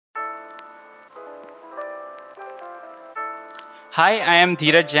Hi, I am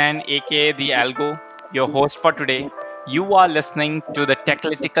Dheeraj Jain, aka The Algo, your host for today. You are listening to the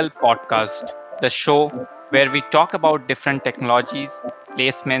Techlitical Podcast, the show where we talk about different technologies,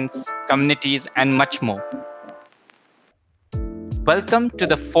 placements, communities, and much more. Welcome to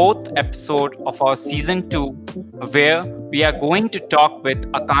the fourth episode of our season 2, where we are going to talk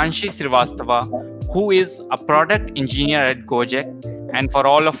with Akanshi Srivastava, who is a product engineer at Gojek. And for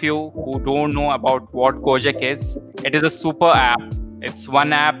all of you who don't know about what Gojek is, it is a super app. It's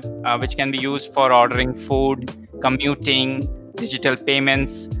one app which can be used for ordering food, commuting, digital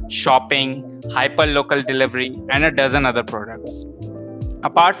payments, shopping, hyper local delivery, and a dozen other products.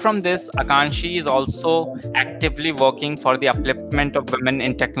 Apart from this, Akanshi is also actively working for the upliftment of women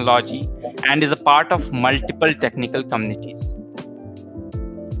in technology and is a part of multiple technical communities.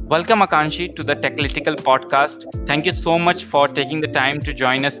 Welcome, Akanshi, to the Techlitical Podcast. Thank you so much for taking the time to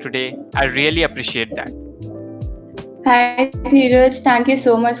join us today. I really appreciate that. Hi, Dheeraj. Thank you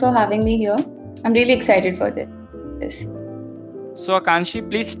so much for having me here. I'm really excited for this. So, Akanshi,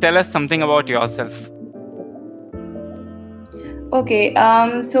 please tell us something about yourself. Okay,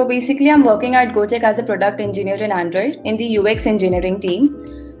 so basically, I'm working at Gojek as a product engineer in Android in the UX engineering team.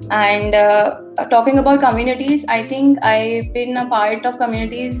 And talking about communities, I think I've been a part of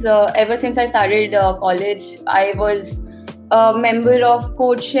communities ever since I started college. I was a member of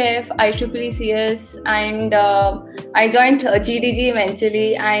Code Chef, IEEE and I joined GDG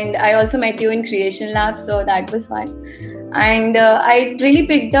eventually. And I also met you in Creation Lab, so that was fun. And I really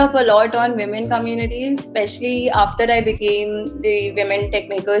picked up a lot on women communities, especially after I became the Women Tech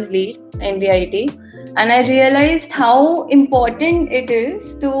Makers lead in VIT. And I realized how important it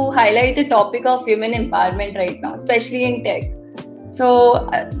is to highlight the topic of women empowerment right now, especially in tech. So,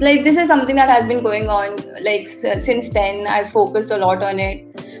 this is something that has been going on since then. I've focused a lot on it.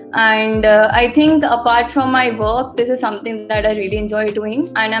 And I think apart from my work, this is something that I really enjoy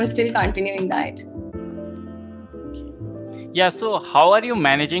doing, and I'm still continuing that. Yeah, so how are you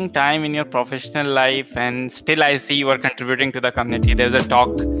managing time in your professional life? And still, I see you are contributing to the community. There's a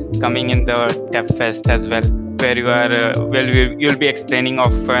talk coming in the Dev Fest as well, where you are, you'll be explaining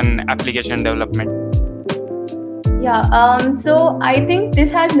of an application development. Yeah, so I think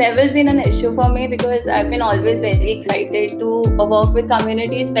this has never been an issue for me because I've been always very excited to work with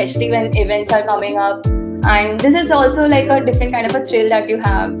community, especially when events are coming up. And this is also like a different kind of a thrill that you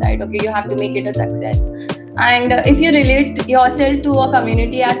have, that okay, you have to make it a success. And if you relate yourself to a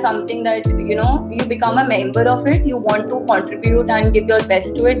community as something that you become a member of it, you want to contribute and give your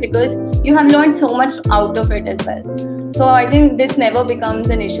best to it because you have learned so much out of it as well. So I think this never becomes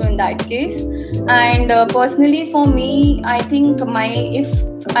an issue in that case. And personally for me, I think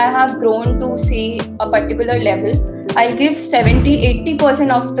if I have grown to say a particular level, I'll give 70-80%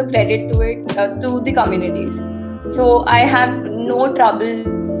 of the credit to it to the communities. So I have no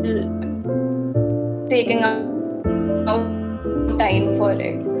trouble taking out time for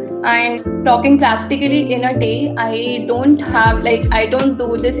it. And talking practically in a day, I don't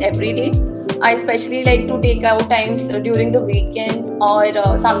do this every day. I especially like to take out times during the weekends or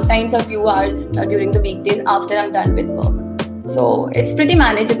sometimes a few hours during the weekdays after I'm done with work. So it's pretty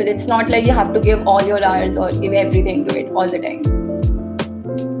manageable. It's not like you have to give all your hours or give everything to it all the time.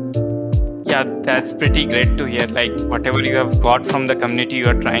 Yeah, that's pretty great to hear. Like whatever you have got from the community, you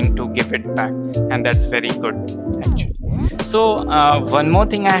are trying to give it back, and that's very good, actually. So one more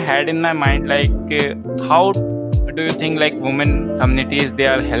thing I had in my mind, how do you think like women communities they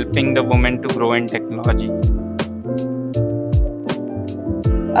are helping the women to grow in technology?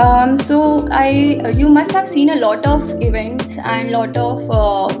 So you must have seen a lot of events and lot of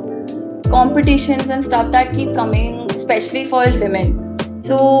competitions and stuff that keep coming, especially for women.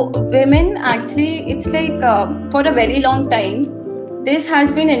 So women actually, it's like for a very long time, this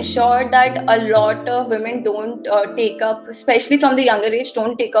has been ensured that a lot of women don't take up, especially from the younger age,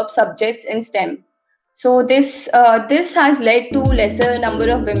 don't take up subjects in STEM. So this has led to lesser number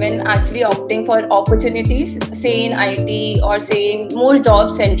of women actually opting for opportunities, say in IT or say in more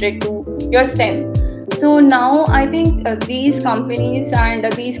job centric to your STEM. So now I think these companies and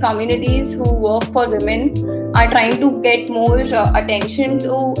these communities who work for women are trying to get more attention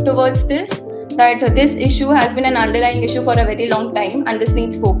towards this. That this issue has been an underlying issue for a very long time, and this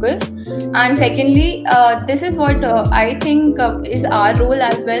needs focus. And secondly, this is what I think is our role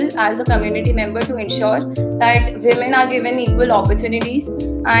as well as a community member to ensure that women are given equal opportunities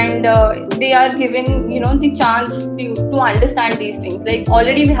and they are given, the chance to understand these things. Like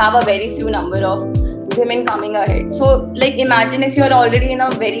already we have a very few number of women coming ahead. So like imagine if you're already in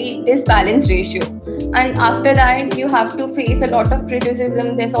a very disbalanced ratio, and after that you have to face a lot of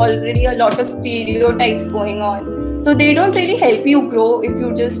criticism. There's already a lot of stereotypes going on. So they don't really help you grow if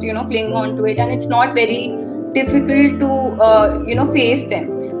you just cling on to it, and it's not very difficult to face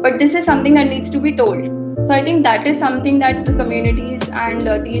them. But this is something that needs to be told. So I think that is something that the communities and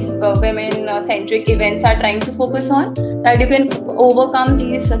these women-centric events are trying to focus on, that you can overcome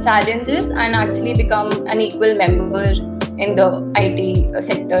these challenges and actually become an equal member in the IT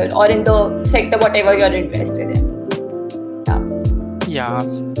sector or in the sector whatever you're interested in. Yeah,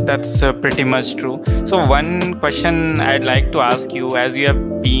 that's pretty much true. So one question I'd like to ask you, as you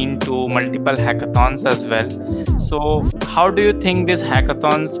have been to multiple hackathons as well, so how do you think these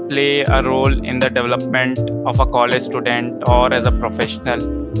hackathons play a role in the development of a college student or as a professional?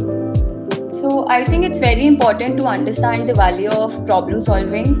 So I think it's very important to understand the value of problem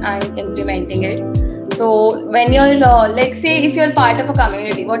solving and implementing it. So when you're say if you're part of a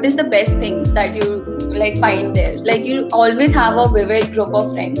community, what is the best thing that you find there? Like, you always have a vivid group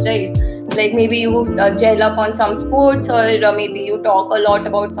of friends, right? Like maybe you gel up on some sports, or maybe you talk a lot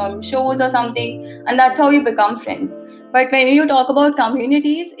about some shows or something, and that's how you become friends. But when you talk about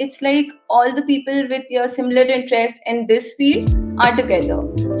communities, it's like all the people with your similar interest in this field are together.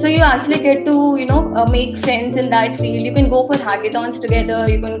 So you actually get to make friends in that field. You can go for hackathons together,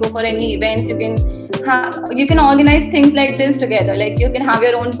 you can go for any events, you can organize things like this together, like you can have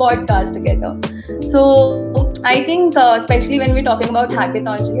your own podcast together. So I think especially when we're talking about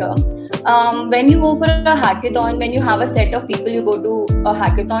hackathons here, when you go for a hackathon, when you have a set of people you go to a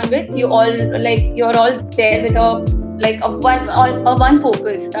hackathon with, you're all there with a one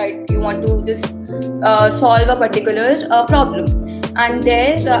focus, that you want to just solve a particular problem. And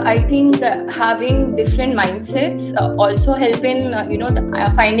there I think having different mindsets also help in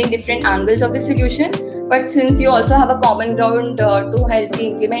finding different angles of the solution. But since you also have a common ground to help the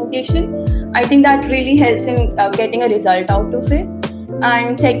implementation, I think that really helps in getting a result out of it.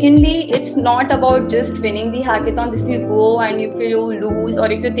 And secondly, it's not about just winning the hackathon. If you go and if you lose, or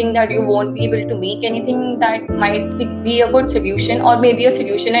if you think that you won't be able to make anything that might be a good solution, or maybe a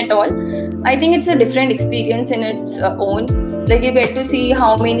solution at all, I think it's a different experience in its own. Like, you get to see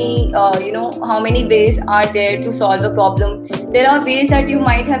how many ways are there to solve a problem. There are ways that you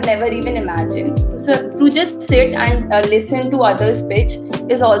might have never even imagined. So to just sit and listen to others pitch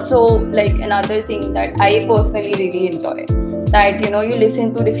is also like another thing that I personally really enjoy. That you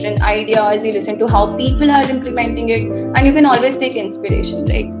listen to different ideas, you listen to how people are implementing it, and you can always take inspiration,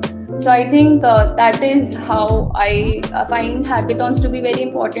 right? So I think that is how I find hackathons to be very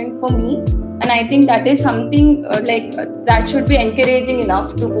important for me. And I think that is something that should be encouraging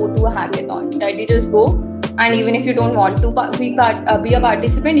enough to go to a hackathon, that you just go, and even if you don't want to be a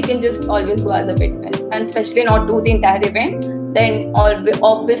participant, you can just always go as a witness, and especially not do the entire event, then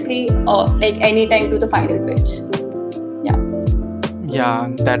obviously any time to the final pitch. Yeah,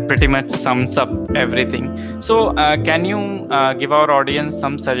 that pretty much sums up everything. So can you give our audience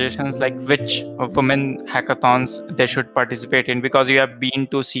some suggestions, like which women hackathons they should participate in? Because you have been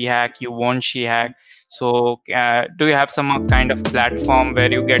to CHAC, you won CHAC. So do you have some kind of platform where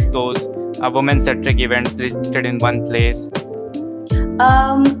you get those women-centric events listed in one place?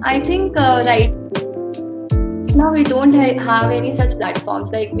 I think right now we don't have any such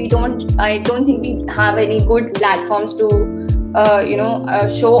platforms. I don't think we have any good platforms to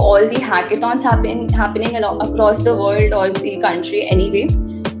show all the hackathons happening across the world or the country anyway.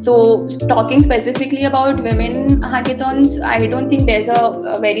 So talking specifically about women hackathons, I don't think there's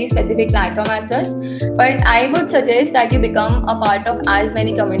a very specific platform as such, but I would suggest that you become a part of as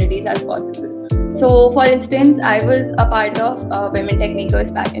many communities as possible. So for instance, I was a part of Women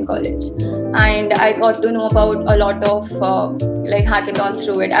Techmakers back in college, and I got to know about a lot of hackathons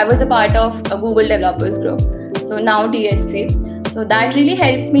through it. I was a part of a Google Developers Group, so now DSA. So that really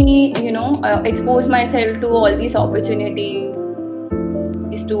helped me, expose myself to all these opportunities,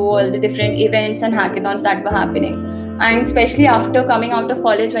 to all the different events and hackathons that were happening. And especially after coming out of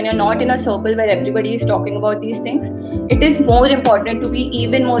college, when you're not in a circle where everybody is talking about these things, it is more important to be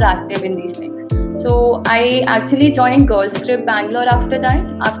even more active in these things. So I actually joined Girls Script Bangalore after that,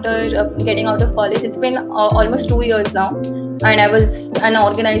 after getting out of college. It's been almost 2 years now. And I was an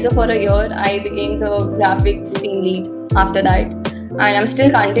organizer for a year. I became the graphics team lead after that. And I'm still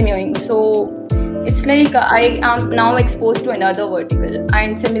continuing. So it's like I am now exposed to another vertical.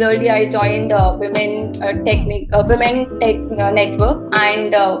 And similarly, I joined Women Tech Network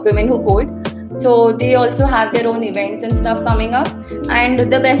and Women Who Code. So they also have their own events and stuff coming up. And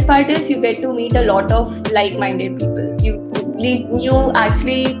the best part is you get to meet a lot of like-minded people. You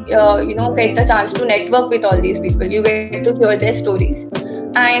actually get a chance to network with all these people. You get to hear their stories.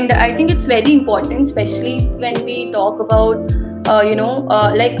 And I think it's very important, especially when we talk about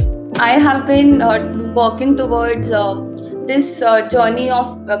I have been working towards this journey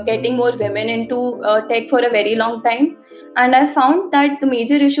of getting more women into tech for a very long time. And I found that the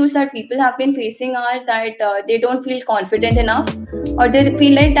major issues that people have been facing are that they don't feel confident enough, or they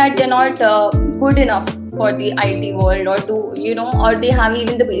feel like that they're not good enough for the IT world, or to, or they have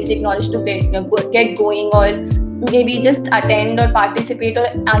even the basic knowledge to get going, or maybe just attend or participate or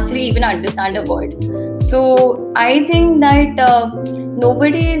actually even understand a word. So I think that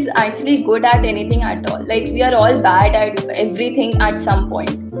nobody is actually good at anything at all. Like, we are all bad at everything at some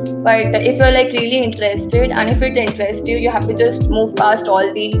point. But if you're like really interested, and if it interests you, you have to just move past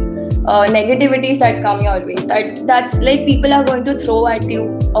all the negativities that come your way. That's like people are going to throw at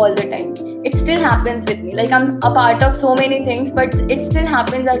you all the time. It still happens with me. Like, I'm a part of so many things, but it still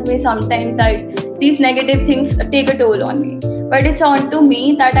happens at me sometimes that these negative things take a toll on me. But it's on to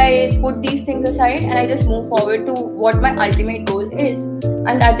me that I put these things aside and I just move forward to what my ultimate goal is.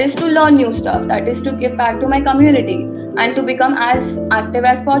 And that is to learn new stuff, that is to give back to my community and to become as active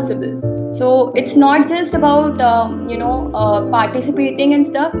as possible. So it's not just about participating and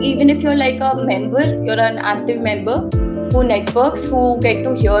stuff. Even if you're like a member, you're an active member who networks, who get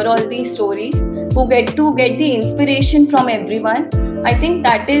to hear all these stories, who get to get the inspiration from everyone, I think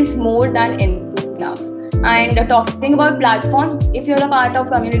that is more than enough. And talking about platforms, if you're a part of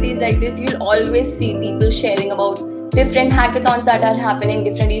communities like this, you'll always see people sharing about different hackathons that are happening,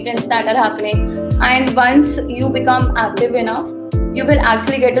 different events that are happening. And once you become active enough, you will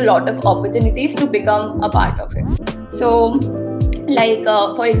actually get a lot of opportunities to become a part of it. So, like,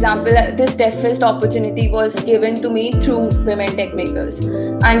 for example, this DevFest opportunity was given to me through Women Tech Makers.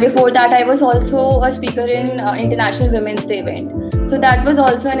 And before that, I was also a speaker in International Women's Day event. So that was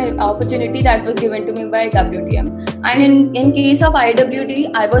also an opportunity that was given to me by WTM. And in case of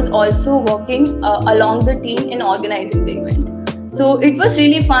IWD, I was also working along the team in organizing the event. So it was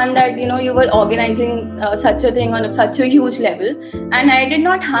really fun that, you were organizing such a thing on such a huge level. And I did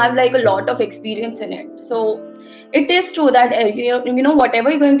not have like a lot of experience in it. So it is true that, whatever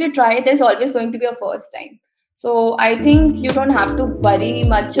you're going to try, there's always going to be a first time. So I think you don't have to worry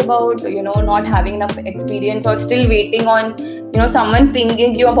much about, not having enough experience or still waiting on, someone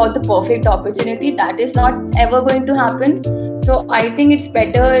pinging you about the perfect opportunity. That is not ever going to happen. So I think it's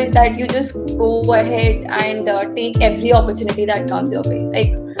better that you just go ahead and take every opportunity that comes your way.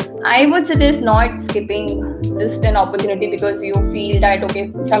 Like, I would suggest not skipping just an opportunity because you feel that,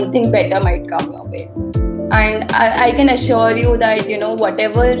 okay, something better might come your way. And I can assure you that,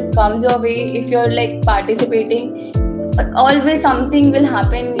 whatever comes your way, if you're like participating, always something will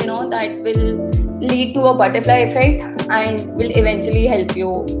happen, that will lead to a butterfly effect and will eventually help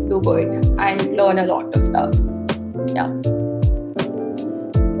you do good and learn a lot of stuff.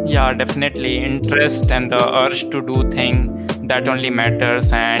 Yeah, definitely. Interest and the urge to do thing, that only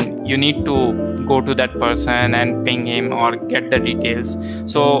matters, and you need to go to that person and ping him or get the details.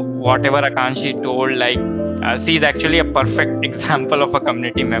 So whatever Akanshi told, like, she is actually a perfect example of a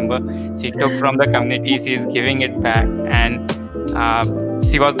community member. She took from the community, she is giving it back, and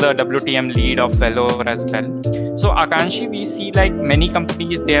she was the WTM lead of Vellore as well. So Akanshi, we see like many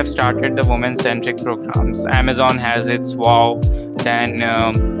companies, they have started the women-centric programs. Amazon has its WOW, then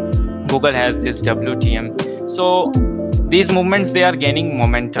Google has this WTM. So these movements, they are gaining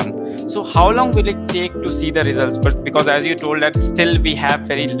momentum. So how long will it take to see the results? But because as you told that still we have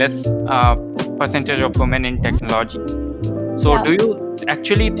very less percentage of women in technology. So do you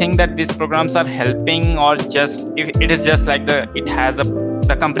actually think that these programs are helping, or just if it is just like the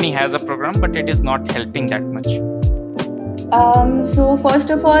company has a program but it is not helping that much? So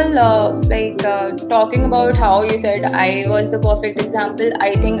first of all, talking about how you said I was the perfect example,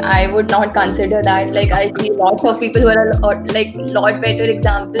 I think I would not consider that. Like, I see lots of people who are lot better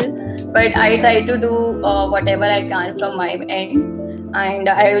example, but I try to do whatever I can from my end. And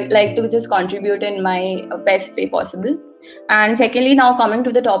I would like to just contribute in my best way possible. And secondly, now coming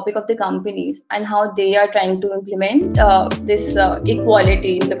to the topic of the companies and how they are trying to implement this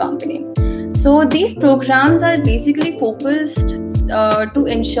equality in the company. So these programs are basically focused to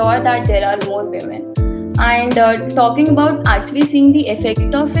ensure that there are more women. And talking about actually seeing the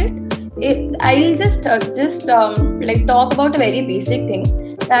effect of it, I'll just talk about a very basic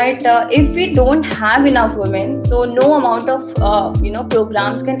thing, that if we don't have enough women, so no amount of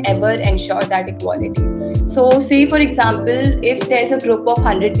programs can ever ensure that equality. So say for example, if there's a group of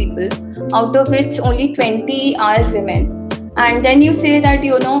 100 people, out of which only 20 are women, and then you say that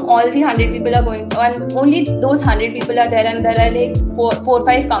all the 100 people are going to, and only those 100 people are there, and there are like four or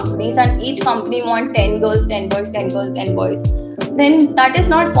five companies, and each company want 10 girls, 10 boys, 10 girls, 10 boys, then that is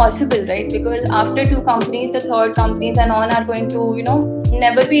not possible, right? Because after two companies, the third companies and all are going to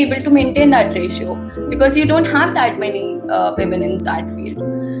never be able to maintain that ratio because you don't have that many women in that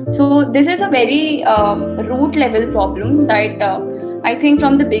field. So this is a very root level problem that I think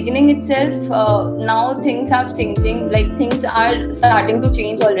from the beginning itself, now things are changing, like things are starting to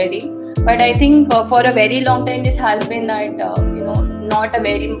change already. But I think for a very long time, this has been that, not a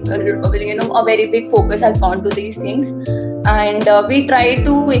very, a very big focus has gone to these things. And we try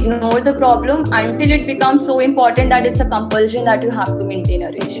to ignore the problem until it becomes so important that it's a compulsion that you have to maintain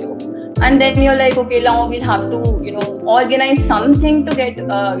a ratio. And then you're like, okay, now we'll have to, organize something to get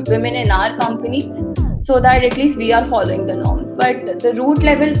women in our companies so that at least we are following the norms. But the root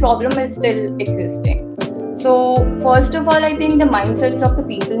level problem is still existing. So first of all, I think the mindsets of the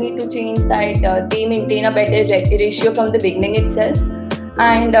people need to change, that they maintain a better ratio from the beginning itself.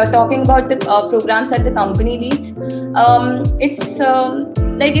 And talking about the programs that the company leads, it's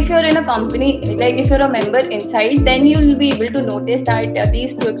like if you're in a company, like if you're a member inside, then you'll be able to notice that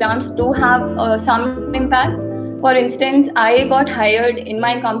these programs do have some impact. For instance, I got hired in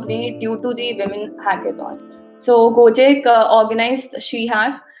my company due to the Women Hackathon. So Gojek organized She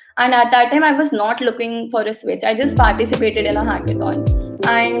Hack, and at that time I was not looking for a switch. I just participated in a hackathon.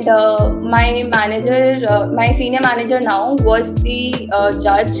 And my senior manager now was the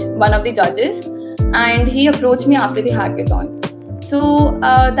judge, one of the judges, and he approached me after the hackathon. So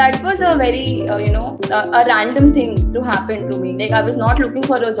that was a very, a random thing to happen to me. Like I was not looking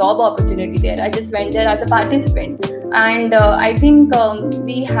for a job opportunity there. I just went there as a participant. And I think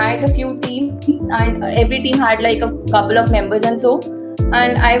we had a few teams, and every team had like a couple of members and so.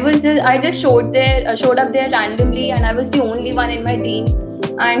 And I just showed up there randomly, and I was the only one in my team.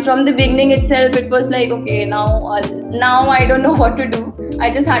 And from the beginning itself, it was like, okay, now I don't know what to do. I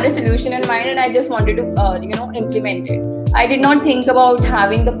just had a solution in mind, and I just wanted to, implement it. I did not think about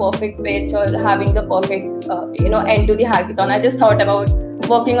having the perfect pitch or having the perfect, end to the hackathon. I just thought about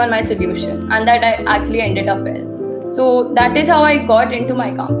working on my solution, and that I actually ended up well. So that is how I got into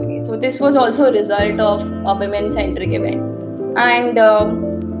my company. So this was also a result of a women-centric event. And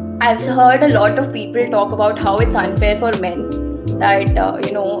I've heard a lot of people talk about how it's unfair for men that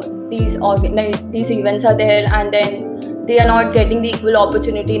these events are there, and then they are not getting the equal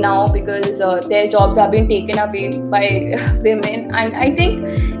opportunity now because their jobs have been taken away by women. And I think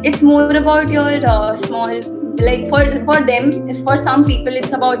it's more about your small, like for them, for some people,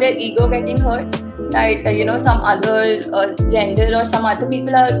 it's about their ego getting hurt. That some other gender or some other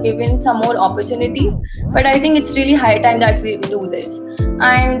people are given some more opportunities. But I think it's really high time that we do this.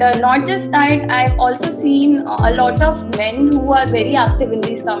 And not just that, I've also seen a lot of men who are very active in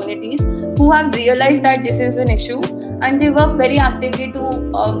these communities, who have realized that this is an issue, and they work very actively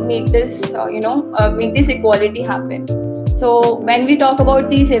to make this equality happen. So when we talk about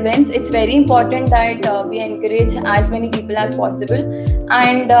these events, it's very important that we encourage as many people as possible.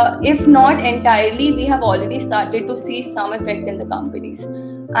 And if not entirely, we have already started to see some effect in the companies.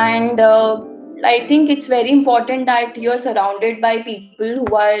 And I think it's very important that you're surrounded by people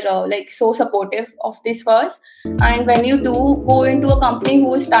who are so supportive of this cause. And when you do go into a company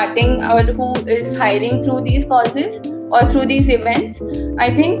who is starting or who is hiring through these causes or through these events,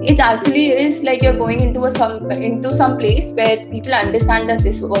 I think it actually is like you're going into some place where people understand that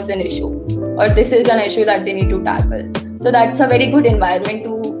this was an issue, or this is an issue that they need to tackle. So that's a very good environment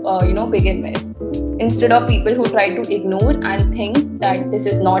to begin with, instead of people who try to ignore and think that this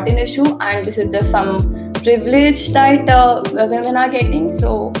is not an issue and this is just some privilege that women are getting.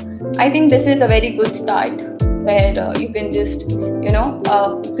 So I think this is a very good start, where you can just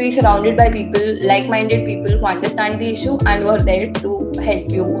be surrounded by people, like-minded people who understand the issue and who are there to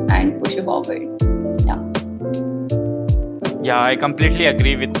help you and push you forward. Yeah, I completely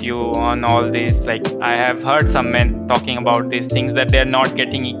agree with you on all this. Like, I have heard some men talking about these things, that they're not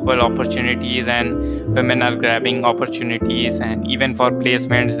getting equal opportunities and women are grabbing opportunities. And even for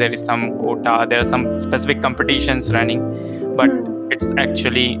placements, there is some quota, there are some specific competitions running. But it's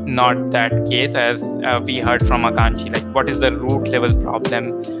actually not that case, as we heard from Akanshi. Like, what is the root level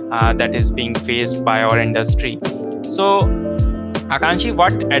problem that is being faced by our industry? So, Akanshi,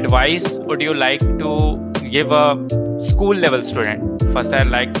 what advice would you like to give a school level student? First, I'd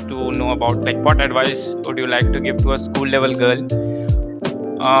like to know about what advice would you like to give to a school level girl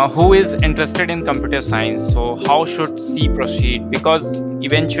who is interested in computer science? So how should she proceed? Because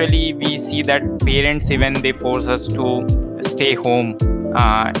eventually we see that parents, even they force us to stay home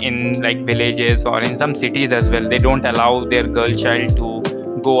in villages or in some cities as well. They don't allow their girl child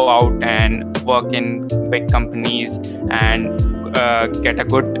to go out and work in big companies and get a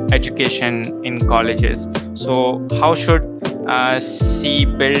good education in colleges. So how should she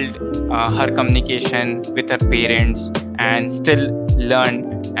built her communication with her parents and still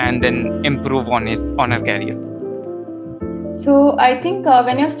learn and then improve on her career? So I think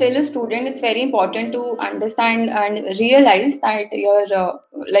when you're still a student, it's very important to understand and realize that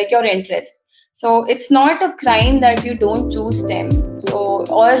your interest. So it's not a crime that you don't choose STEM. So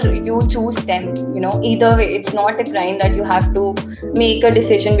or you choose STEM. Either way, it's not a crime that you have to make a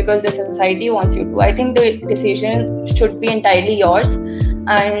decision because the society wants you to. I think the decision should be entirely yours.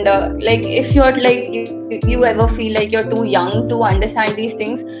 And if you're you ever feel like you're too young to understand these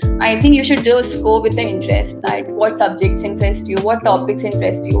things, I think you should just go with the interest, that what subjects interest you, what topics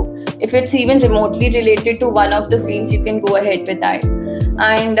interest you. If it's even remotely related to one of the fields, you can go ahead with that.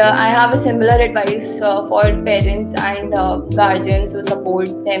 And I have a similar advice for parents and guardians who support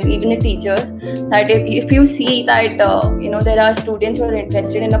them, even the teachers, that if you see that there are students who are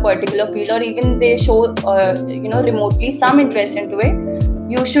interested in a particular field, or even they show remotely some interest into it,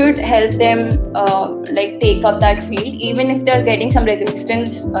 you should help them take up that field. Even if they're getting some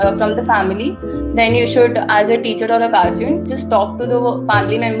resistance from the family, then you should, as a teacher or a guardian, just talk to the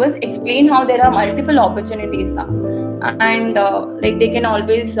family members, explain how there are multiple opportunities now, and they can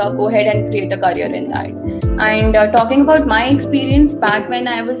always go ahead and create a career in that. And talking about my experience back when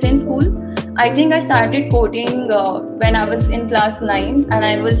I was in school, I think I started coding when I was in class 9, and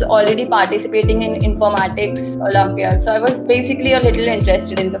I was already participating in informatics Olympiad. So I was basically a little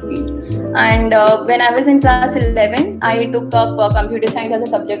interested in the field. And when I was in class 11, I took up computer science as a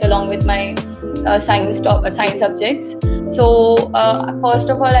subject along with my science subjects. So first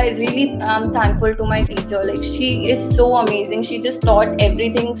of all, I really am thankful to my teacher. She is so amazing. She just taught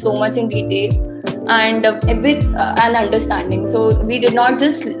everything so much in detail and with an understanding. So we did not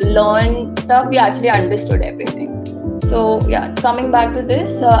just learn stuff, we actually understood everything. So yeah, coming back to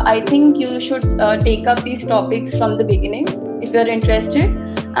this, I think you should take up these topics from the beginning if you're interested.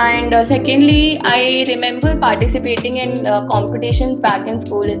 And secondly, I remember participating in competitions back in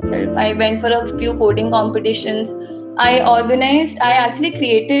school itself. I went for a few coding competitions. I actually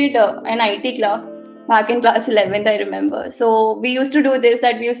created an IT club back in class 11th, I remember. So we used to do this,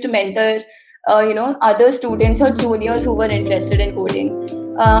 that we used to mentor other students or juniors who were interested in coding.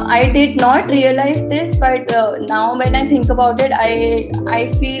 I did not realize this, but now when I think about it,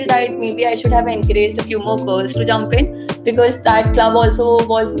 I feel that maybe I should have encouraged a few more girls to jump in, because that club also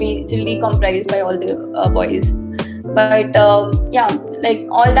was majorly comprised by all the boys. But all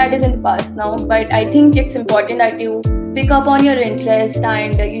that is in the past now. But I think it's important that you pick up on your interest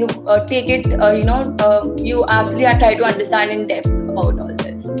and you take it. You actually try to understand in depth about all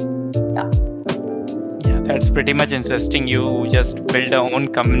this. Yeah, that's pretty much interesting. You just build a own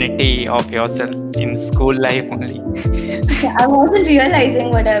community of yourself in school life only. I wasn't realizing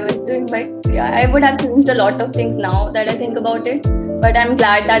what I was doing, but yeah, I would have changed a lot of things now that I think about it. But I'm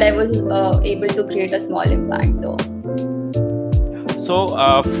glad that I was able to create a small impact though. So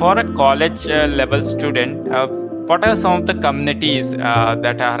for a college level student, what are some of the communities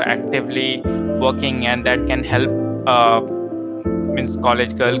that are actively working and that can help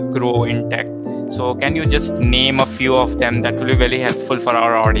college girl grow in tech? So can you just name a few of them that will be very helpful for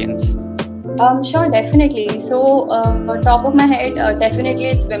our audience? Sure, definitely. So top of my head, definitely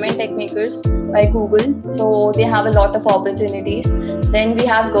it's Women Tech Makers by Google. So they have a lot of opportunities. Then we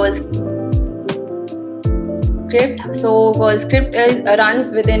have Girls Script. So Girls Script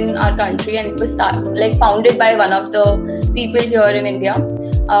runs within our country, and it was founded by one of the people here in India.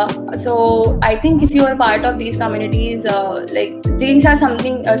 So I think if you are part of these communities, these are some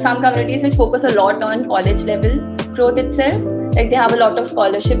communities which focus a lot on college level growth itself. They have a lot of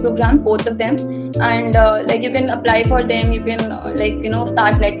scholarship programs, both of them, and you can apply for them. You can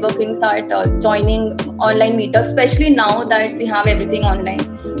start networking, start joining online meetups, especially now that we have everything online.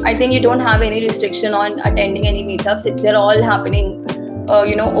 I think you don't have any restriction on attending any meetups. They're all happening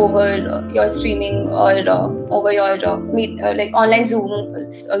over your streaming or over your online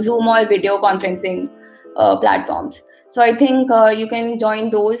Zoom or video conferencing platforms. So I think you can join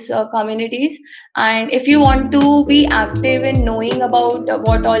those communities. And if you want to be active in knowing about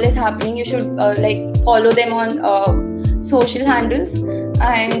what all is happening, you should follow them on social handles.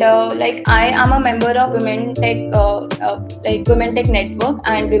 And I am a member of Women Tech Women Tech Network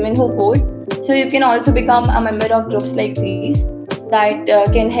and Women Who Code. So you can also become a member of groups like these that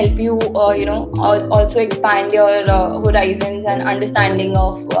can help you also expand your horizons and understanding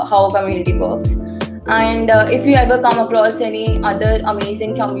of how a community works. And if you ever come across any other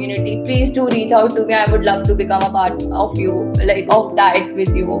amazing community, please do reach out to me. I would love to become a part of of that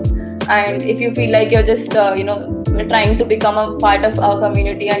with you. And if you feel like you're just trying to become a part of our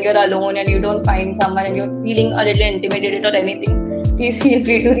community and you're alone and you don't find someone and you're feeling a little intimidated or anything, please feel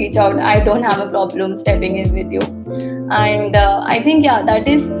free to reach out. I don't have a problem stepping in with you. And I think, yeah, that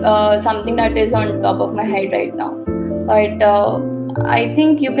is something that is on top of my head right now. But I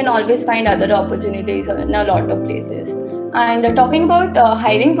think you can always find other opportunities in a lot of places. And talking about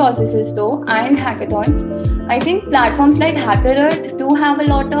hiring processes though and hackathons, I think platforms like Hacker Earth do have a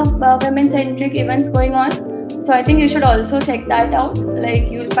lot of women-centric events going on. So I think you should also check that out.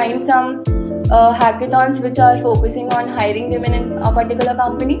 Like you'll find some hackathons which are focusing on hiring women in a particular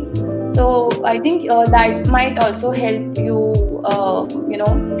company. So I think that might also help you,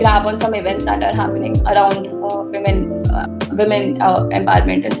 grab on some events that are happening around women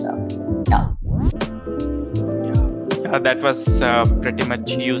empowerment and stuff. Yeah, that was pretty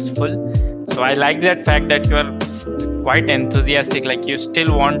much useful. So I like that fact that you are quite enthusiastic. Like you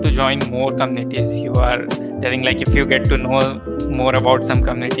still want to join more communities. You are telling like if you get to know more about some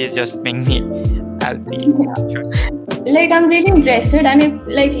communities, just ping me. I'll be sure. Like I'm really interested, and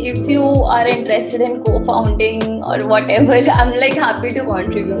if you are interested in co-founding or whatever, I'm like happy to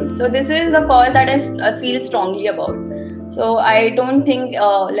contribute. So this is a cause that I feel strongly about. So I don't think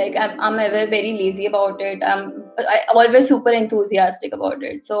I'm ever very lazy about it. I'm always super enthusiastic about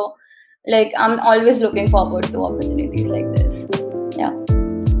it. So like I'm always looking forward to opportunities like this.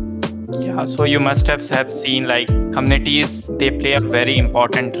 Yeah, so you must have seen like communities, they play a very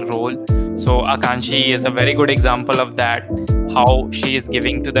important role. So Akanshi is a very good example of that, how she is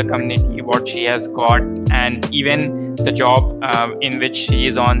giving to the community what she has got, and even the job in which she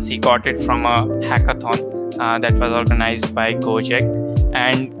is on, she got it from a hackathon that was organized by Gojek.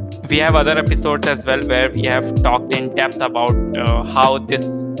 And we have other episodes as well where we have talked in depth about how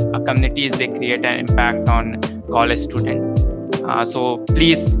this communities, they create an impact on college students. So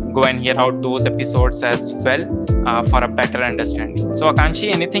please go and hear out those episodes as well for a better understanding. So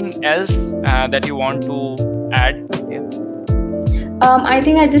Akanshi, anything else that you want to add here? I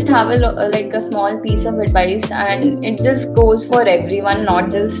think I just have a small piece of advice, and it just goes for everyone,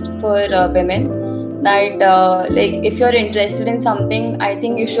 not just for women. That if you're interested in something, I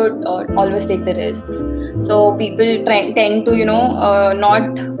think you should always take the risks. So people tend to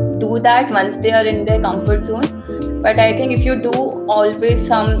not do that once they are in their comfort zone. But I think if you do, always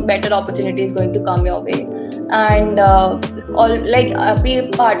some better opportunity is going to come your way. And be a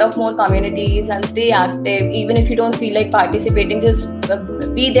part of more communities and stay active. Even if you don't feel like participating, just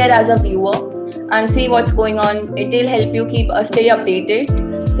be there as a viewer and see what's going on. It will help you stay updated.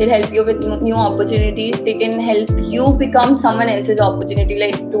 They'll help you with new opportunities. They can help you become someone else's opportunity,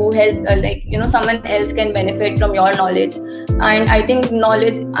 to help, someone else can benefit from your knowledge. And I think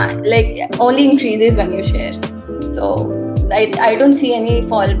knowledge only increases when you share. So I don't see any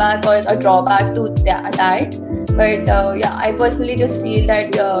fallback or a drawback to that. But I personally just feel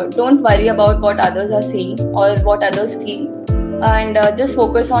that don't worry about what others are saying or what others feel. And just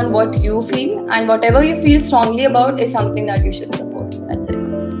focus on what you feel, and whatever you feel strongly about is something that you should support. That's it.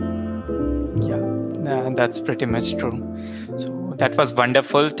 That's pretty much true. So that was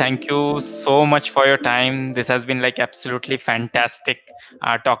wonderful. Thank you so much for your time. This has been absolutely fantastic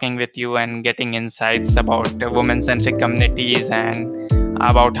talking with you and getting insights about women-centric communities and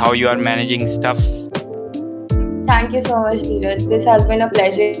about how you are managing stuffs. Thank you so much, Dheeraj. This has been a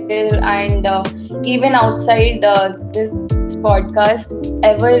pleasure, and even outside this podcast,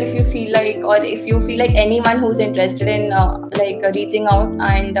 if you feel like anyone who's interested in reaching out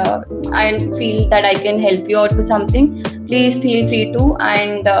and feel that I can help you out with something, please feel free to.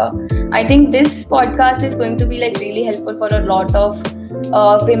 And I think this podcast is going to be really helpful for a lot of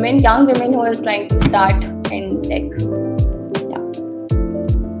young women who are trying to start in tech.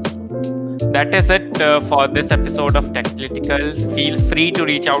 That is it for this episode of Techlitical. Feel free to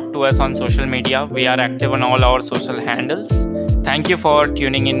reach out to us on social media. We are active on all our social handles. Thank you for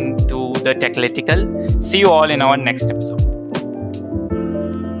tuning in to the Techlitical. See you all in our next episode.